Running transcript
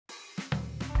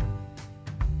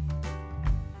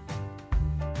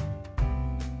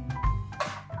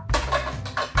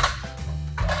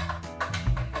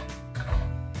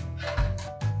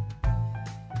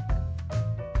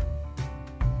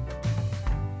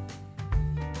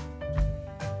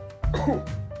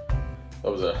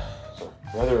That was a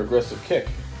rather aggressive kick.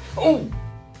 Oh!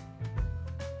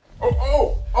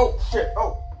 Oh, shit,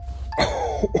 oh!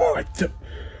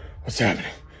 What's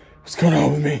happening? What's going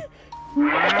on with me?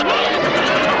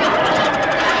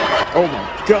 Oh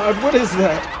my God, what is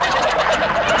that?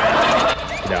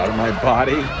 Get out of my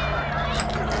body.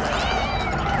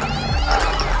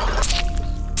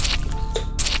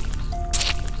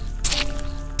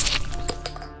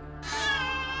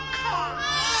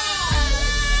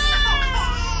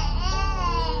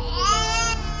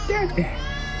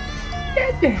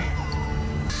 Daddy.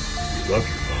 You love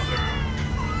your father.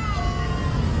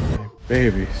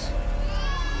 Babies.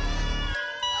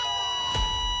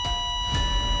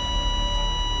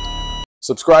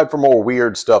 Subscribe for more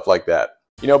weird stuff like that.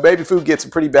 You know, baby food gets a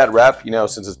pretty bad rap, you know,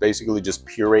 since it's basically just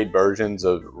pureed versions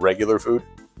of regular food.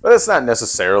 But it's not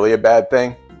necessarily a bad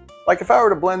thing. Like if I were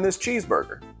to blend this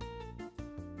cheeseburger.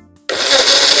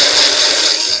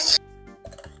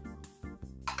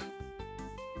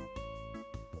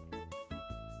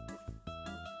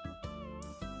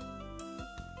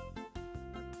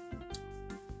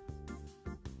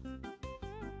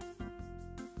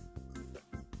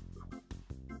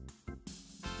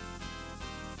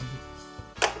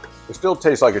 It still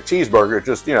tastes like a cheeseburger,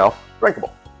 just, you know,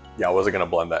 drinkable. Yeah, I wasn't gonna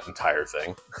blend that entire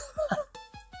thing.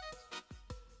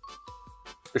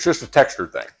 It's just a texture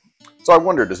thing. So I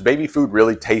wonder, does baby food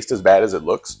really taste as bad as it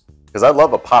looks? Because I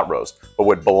love a pot roast, but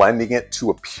would blending it to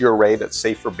a puree that's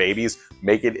safe for babies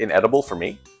make it inedible for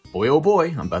me? Boy, oh boy,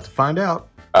 I'm about to find out.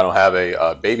 I don't have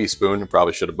a baby spoon,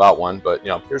 probably should have bought one, but, you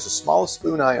know, here's the smallest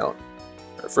spoon I own.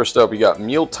 All right, first up, we got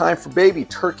mealtime for baby,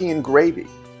 turkey and gravy.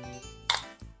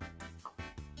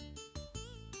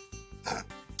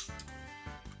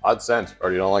 Odd scent,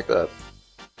 or you don't like that?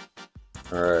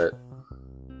 All right.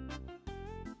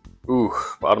 Ooh,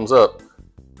 bottoms up.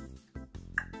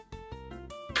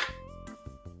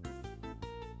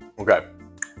 Okay,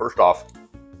 first off,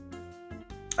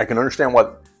 I can understand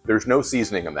why there's no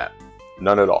seasoning in that.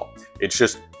 None at all. It's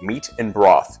just meat and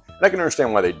broth. And I can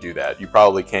understand why they do that. You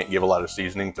probably can't give a lot of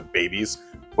seasoning to babies,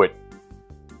 but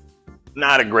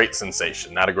not a great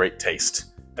sensation, not a great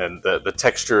taste. And the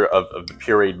texture of the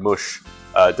pureed mush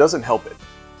doesn't help it.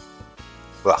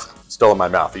 Ugh, still in my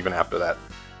mouth even after that.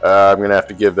 I'm gonna have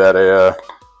to give that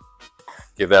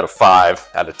a 5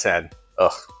 out of 10.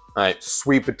 Ugh. All right,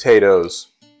 sweet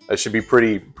potatoes. That should be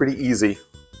pretty easy.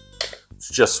 It's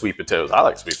just sweet potatoes. I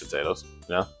like sweet potatoes.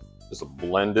 Yeah, just a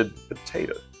blended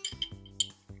potato.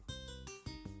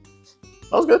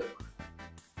 That was good.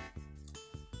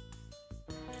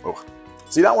 Oh,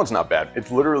 see, that one's not bad.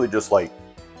 It's literally just like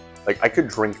I could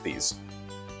drink these.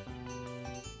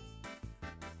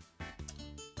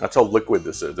 That's how liquid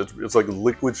this is. It's like a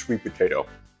liquid sweet potato.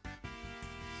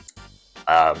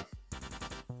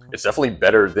 It's definitely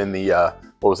better than the,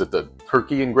 what was it, the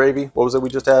turkey and gravy? What was it we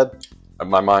just had?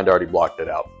 My mind already blocked it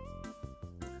out.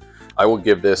 I will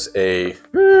give this a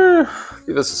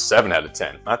 7 out of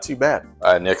 10. Not too bad.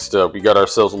 Next up, we got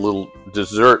ourselves a little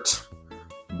dessert.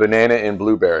 Banana and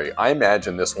blueberry. I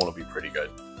imagine this one will be pretty good.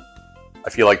 I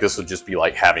feel like this would just be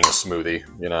like having a smoothie,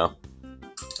 you know?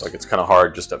 Like it's kind of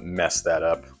hard just to mess that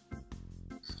up.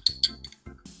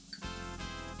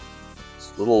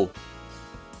 It's little,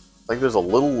 like there's a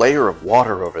little layer of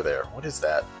water over there. What is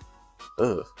that?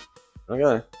 Ugh.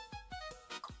 Okay.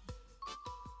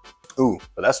 Ooh,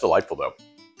 but that's delightful though.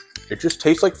 It just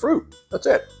tastes like fruit. That's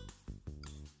it.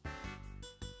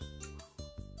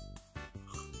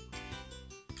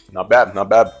 Not bad, not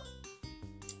bad.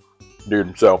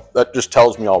 Dude, so that just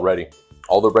tells me already.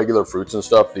 All the regular fruits and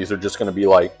stuff, these are just going to be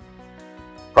like,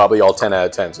 probably all 10 out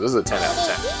of 10. So this is a 10 out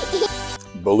of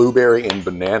 10. Blueberry and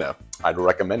banana. I'd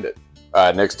recommend it.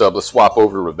 Next up, let's swap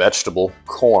over to a vegetable.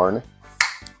 Corn.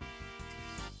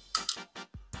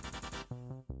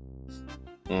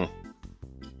 I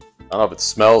don't know if it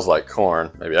smells like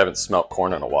corn. Maybe I haven't smelled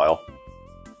corn in a while.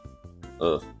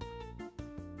 Ugh.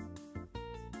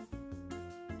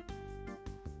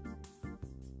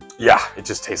 Yeah, it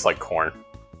just tastes like corn.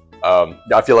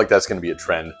 I feel like that's going to be a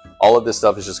trend. All of this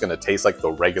stuff is just going to taste like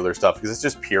the regular stuff because it's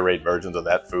just pureed versions of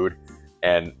that food,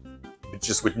 and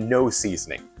just with no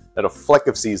seasoning, not a fleck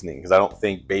of seasoning, because I don't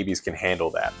think babies can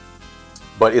handle that.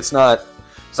 But it's not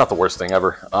the worst thing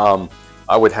ever.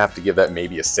 I would have to give that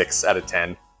maybe a 6 out of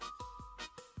 10.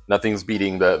 Nothing's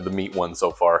beating the meat one so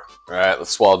far. All right,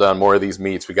 let's swallow down more of these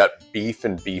meats. We got beef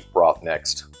and beef broth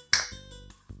next.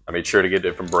 I made sure to get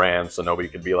different brands so nobody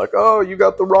could be like, oh, you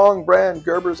got the wrong brand.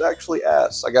 Gerber's actually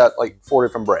ass. I got like 4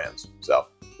 different brands. So,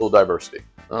 a little diversity.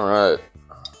 All right.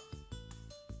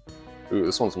 Ooh,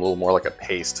 this one's a little more like a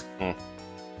paste.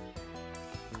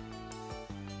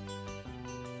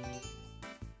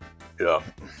 Yeah.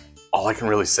 All I can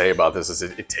really say about this is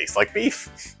it tastes like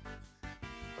beef,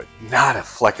 but not a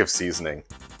fleck of seasoning.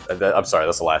 I'm sorry,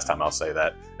 that's the last time I'll say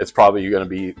that. It's probably going to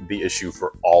be the issue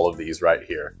for all of these right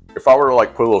here. If I were to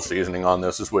like put a little seasoning on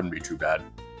this wouldn't be too bad.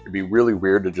 It'd be really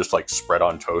weird to just like spread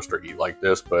on toast or eat like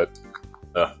this, but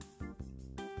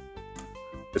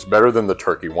it's better than the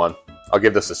turkey one. I'll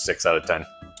give this a 6 out of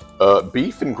 10.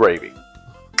 Beef and gravy.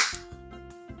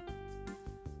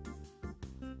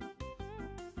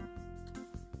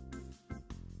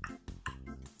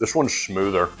 This one's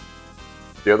smoother.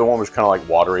 The other one was kind of like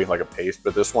watery, like a paste,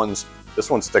 but this one's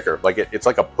thicker. Like it's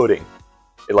like a pudding.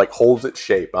 It like holds its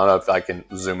shape. I don't know if I can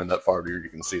zoom in that far, you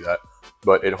can see that,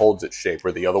 but it holds its shape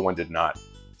where the other one did not.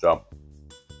 So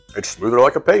it's smoother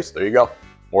like a paste. There you go.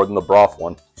 More than the broth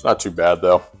one. It's not too bad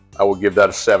though. I will give that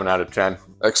a 7 out of 10.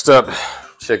 Next up,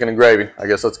 chicken and gravy. I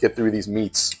guess let's get through these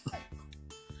meats.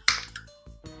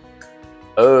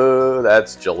 Oh,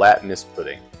 that's gelatinous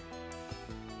pudding.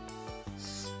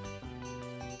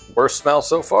 Worst smell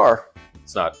so far.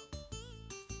 It's not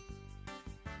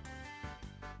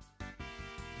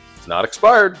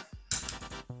expired.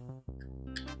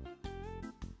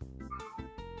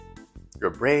 You're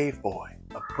a brave boy.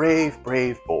 A brave,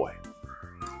 brave boy.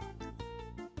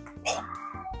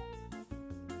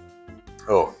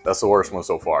 Oh, that's the worst one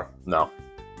so far. No.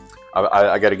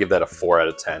 I got to give that a 4 out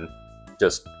of 10.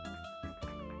 Just...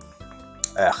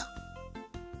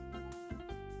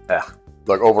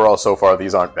 Look, overall, so far,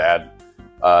 these aren't bad.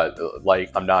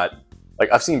 Like, I'm not...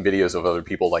 Like, I've seen videos of other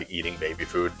people, like, eating baby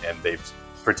food, and they've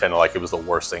pretended like it was the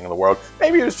worst thing in the world.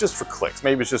 Maybe it was just for clicks.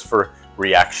 Maybe it's just for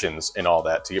reactions and all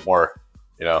that to get more,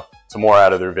 you know, to more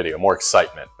out of their video, more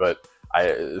excitement. But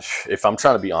if I'm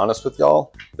trying to be honest with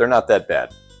y'all, they're not that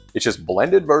bad. It's just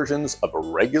blended versions of a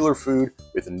regular food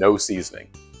with no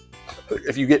seasoning.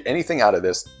 If you get anything out of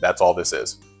this, that's all this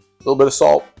is. A little bit of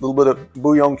salt, a little bit of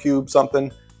bouillon cube,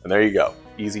 something, and there you go.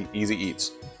 Easy, easy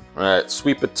eats. All right,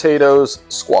 sweet potatoes,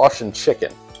 squash, and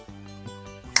chicken.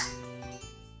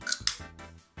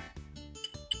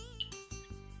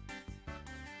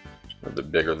 A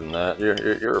bit bigger than that.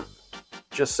 You're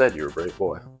just said you're a brave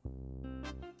boy.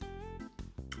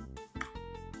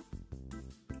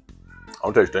 I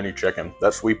don't taste any chicken.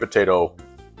 That sweet potato,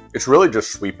 it's really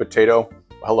just sweet potato.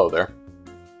 Hello there.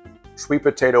 Sweet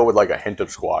potato with like a hint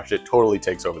of squash. It totally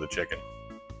takes over the chicken.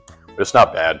 But it's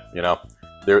not bad, you know.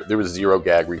 There was 0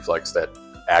 gag reflex that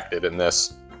acted in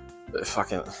this.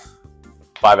 Fucking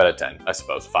 5 out of 10, I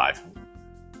suppose. 5.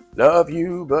 Love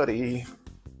you, buddy.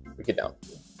 Get down.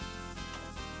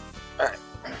 All right.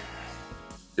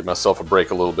 Give myself a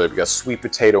break a little bit. We got sweet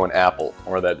potato and apple,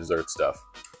 more of that dessert stuff.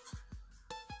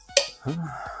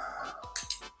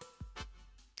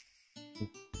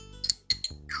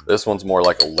 This one's more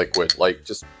like a liquid, like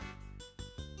just,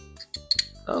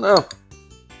 I don't know.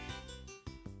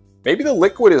 Maybe the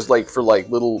liquid is like for like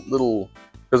little,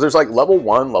 because there's like level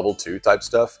 1, level 2 type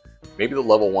stuff. Maybe the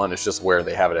level 1 is just where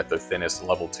they have it at their thinnest, and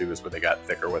level 2 is where they got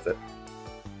thicker with it.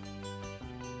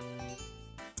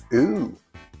 Ooh.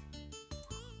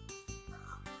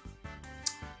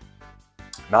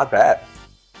 Not bad.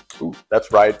 Ooh,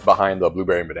 that's right behind the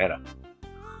blueberry and banana.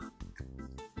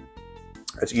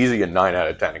 It's easy a 9 out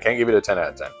of 10. I can't give it a 10 out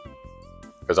of 10.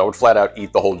 Because I would flat out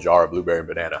eat the whole jar of blueberry and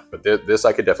banana. But this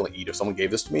I could definitely eat. If someone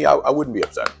gave this to me, I wouldn't be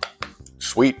upset.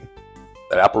 Sweet.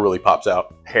 That apple really pops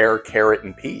out. Pear, carrot,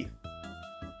 and pea.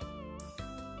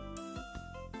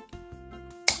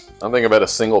 I don't think I've had a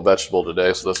single vegetable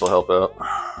today, so this will help out.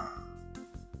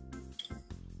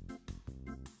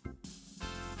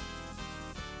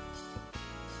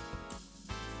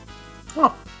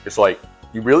 Huh. It's like,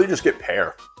 you really just get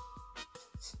pear.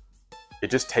 It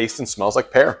just tastes and smells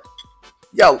like pear.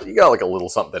 Yeah, you got like a little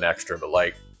something extra, but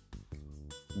like,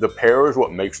 the pear is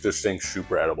what makes this thing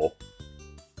super edible.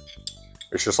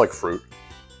 It's just like fruit.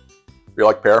 If you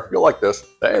like pear, you'll like this.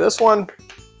 Hey, this one,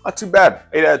 not too bad.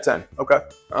 8 out of 10. Okay.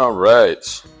 All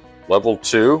right. Level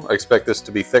 2. I expect this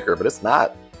to be thicker, but it's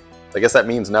not. I guess that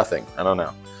means nothing. I don't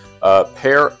know.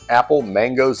 Pear, apple,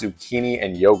 mango, zucchini,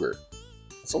 and yogurt.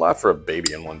 That's a lot for a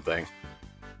baby in one thing.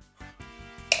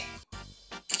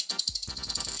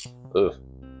 Ugh.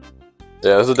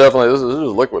 Yeah, this is definitely, this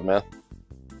is liquid, man.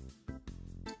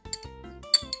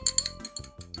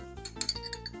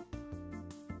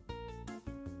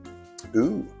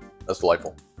 Ooh, that's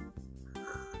delightful.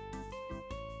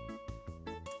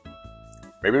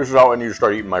 Maybe this is how I need to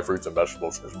start eating my fruits and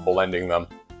vegetables, just blending them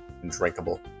and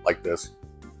drinkable like this.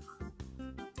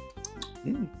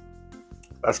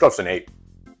 That stuff's an 8.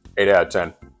 8 out of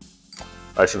 10.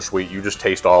 Nice and sweet. You just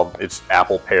taste all, it's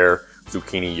apple, pear,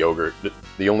 zucchini, yogurt.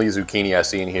 The only zucchini I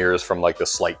see in here is from like the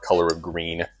slight color of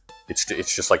green.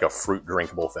 It's just like a fruit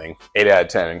drinkable thing. 8 out of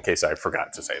 10 in case I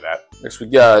forgot to say that. Next we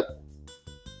got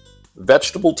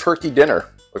vegetable turkey dinner.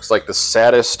 Looks like the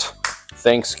saddest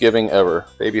Thanksgiving ever.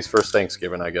 Baby's first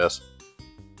Thanksgiving, I guess.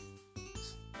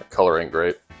 The color ain't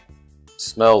great.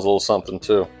 Smells a little something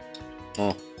too.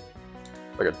 Like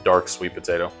a dark sweet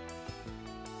potato.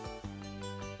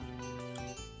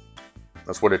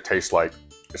 That's what it tastes like.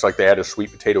 It's like they added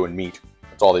sweet potato and meat.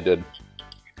 That's all they did.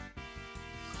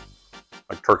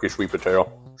 Like turkey sweet potato.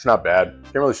 It's not bad.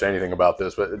 Can't really say anything about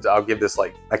this, but I'll give this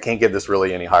like, I can't give this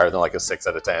really any higher than like a 6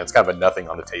 out of 10. It's kind of a nothing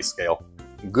on the taste scale.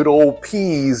 Good old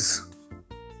peas.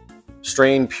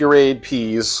 Strained pureed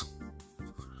peas.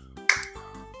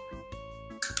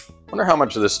 Wonder how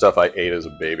much of this stuff I ate as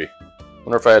a baby.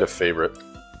 Wonder if I had a favorite.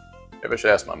 Maybe I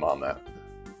should ask my mom that.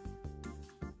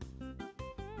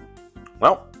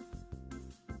 Well,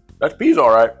 that pea's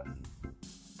alright.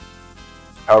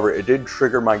 However, it did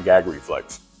trigger my gag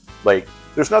reflex. Like,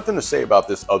 there's nothing to say about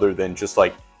this other than just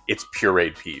like, it's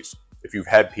pureed peas. If you've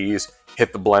had peas,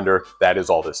 hit the blender, that is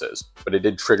all this is. But it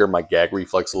did trigger my gag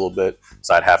reflex a little bit,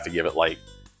 so I'd have to give it like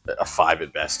a 5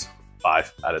 at best.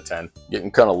 5 out of 10. Getting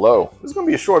kind of low. This is going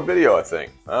to be a short video, I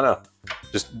think. I don't know.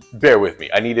 Just bear with me.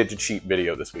 I needed to cheat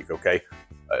video this week, okay?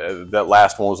 That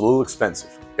last one was a little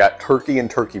expensive. Got turkey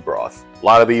and turkey broth. A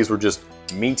lot of these were just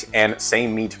meat and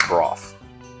same meat broth.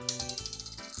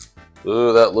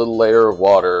 Ooh, that little layer of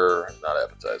water. Not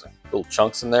appetizing. Little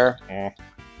chunks in there.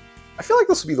 I feel like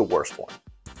this would be the worst one.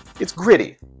 It's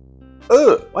gritty.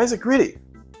 Ugh, why is it gritty?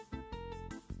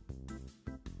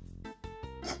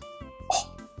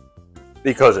 Oh,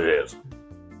 because it is.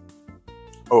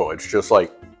 Oh, it's just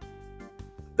like,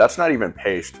 that's not even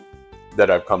paste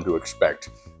that I've come to expect.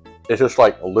 It's just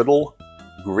like little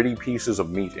gritty pieces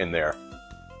of meat in there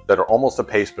that are almost a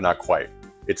paste, but not quite.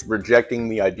 It's rejecting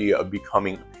the idea of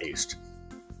becoming a paste.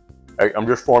 I'm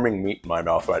just forming meat in my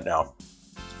mouth right now,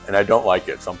 and I don't like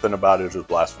it. Something about it is just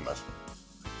blasphemous.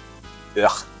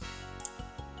 Ugh.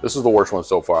 This is the worst one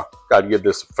so far. Gotta give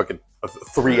this fucking a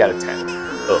 3 out of 10.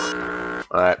 Ugh.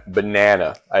 All right,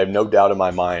 banana. I have no doubt in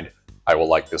my mind I will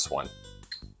like this one.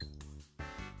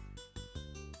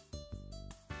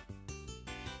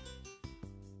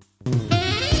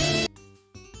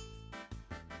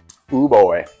 Ooh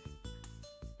boy.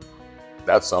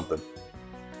 That's something.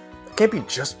 It can't be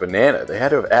just banana. They had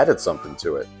to have added something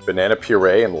to it. Banana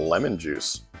puree and lemon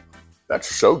juice.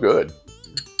 That's so good.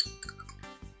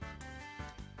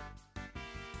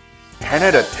 10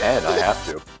 out of 10, I have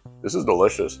to. This is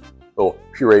delicious. Little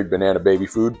pureed banana baby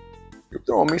food. You're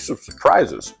throwing me some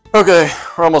surprises. Okay,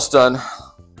 we're almost done.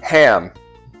 Ham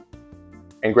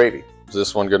and gravy. Is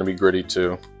this one gonna be gritty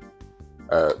too?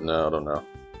 No, I don't know.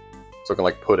 It's looking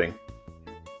like pudding.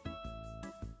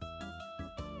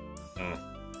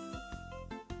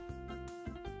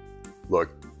 Look,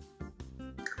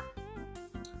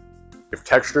 if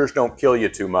textures don't kill you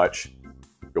too much,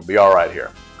 you'll be all right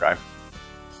here, okay?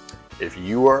 If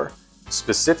you are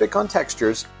specific on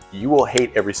textures, you will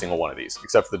hate every single one of these,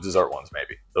 except for the dessert ones,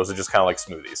 maybe. Those are just kind of like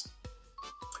smoothies.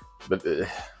 But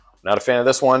not a fan of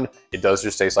this one. It does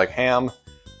just taste like ham.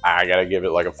 I gotta give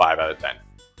it like a 5 out of 10.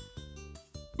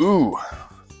 Ooh,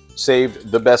 saved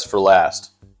the best for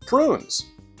last. Prunes.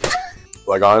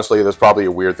 Like, honestly, that's probably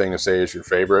a weird thing to say is your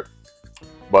favorite.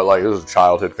 But like, this is a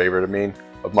childhood favorite of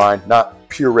mine. Not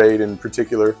pureed in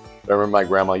particular. I remember my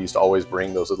grandma used to always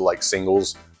bring those little like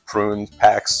singles prune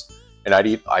packs, and I'd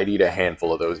eat a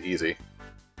handful of those easy.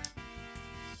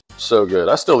 So good.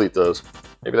 I still eat those.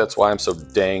 Maybe that's why I'm so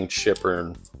dang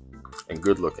chipper and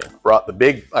good looking.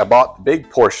 I bought the big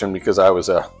portion because I was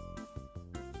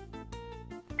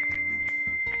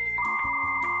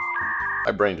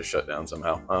my brain just shut down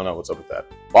somehow. I don't know what's up with that.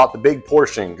 Bought the big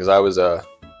portion because I was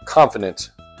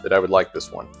confident that I would like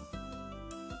this one.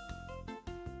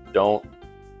 Don't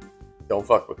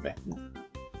fuck with me.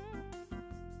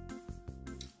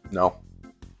 No.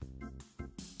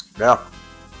 Yeah.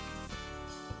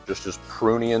 Just as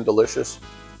pruny and delicious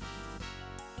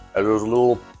as those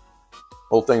little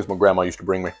things my grandma used to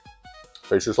bring me.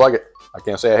 Tastes just like it. I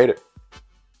can't say I hate it.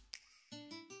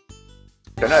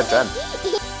 10 out of 10.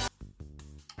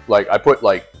 Like, I put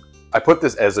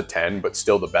this as a 10, but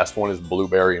still the best one is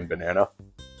blueberry and banana.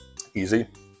 Easy.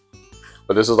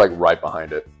 But this is like right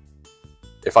behind it.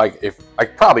 If I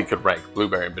probably could rank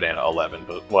blueberry and banana 11,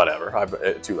 but whatever.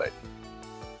 Too late.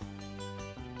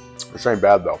 This ain't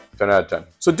bad though. 10 out of 10.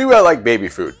 So do I like baby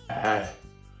food? It's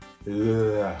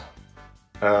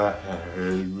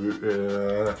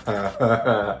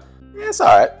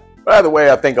alright. But either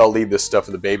way, I think I'll leave this stuff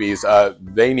for the babies.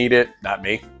 They need it, not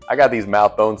me. I got these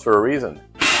mouth bones for a reason.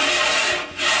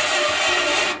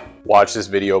 watch this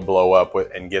video blow up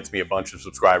and gets me a bunch of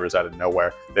subscribers out of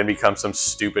nowhere, then becomes some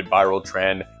stupid viral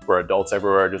trend where adults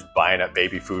everywhere are just buying up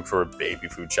baby food for a baby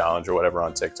food challenge or whatever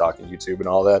on TikTok and YouTube and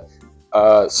all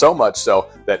that. So much so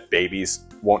that babies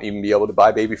won't even be able to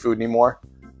buy baby food anymore.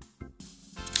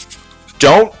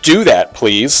 Don't do that,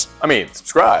 please. I mean,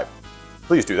 subscribe.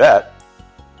 Please do that.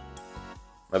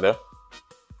 Right there.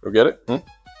 Go get it.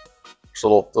 Just a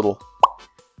little.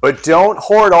 But don't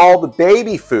hoard all the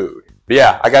baby food. But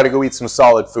yeah, I got to go eat some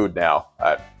solid food now.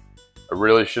 I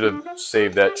really should have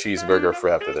saved that cheeseburger for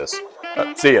after this.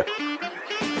 See ya.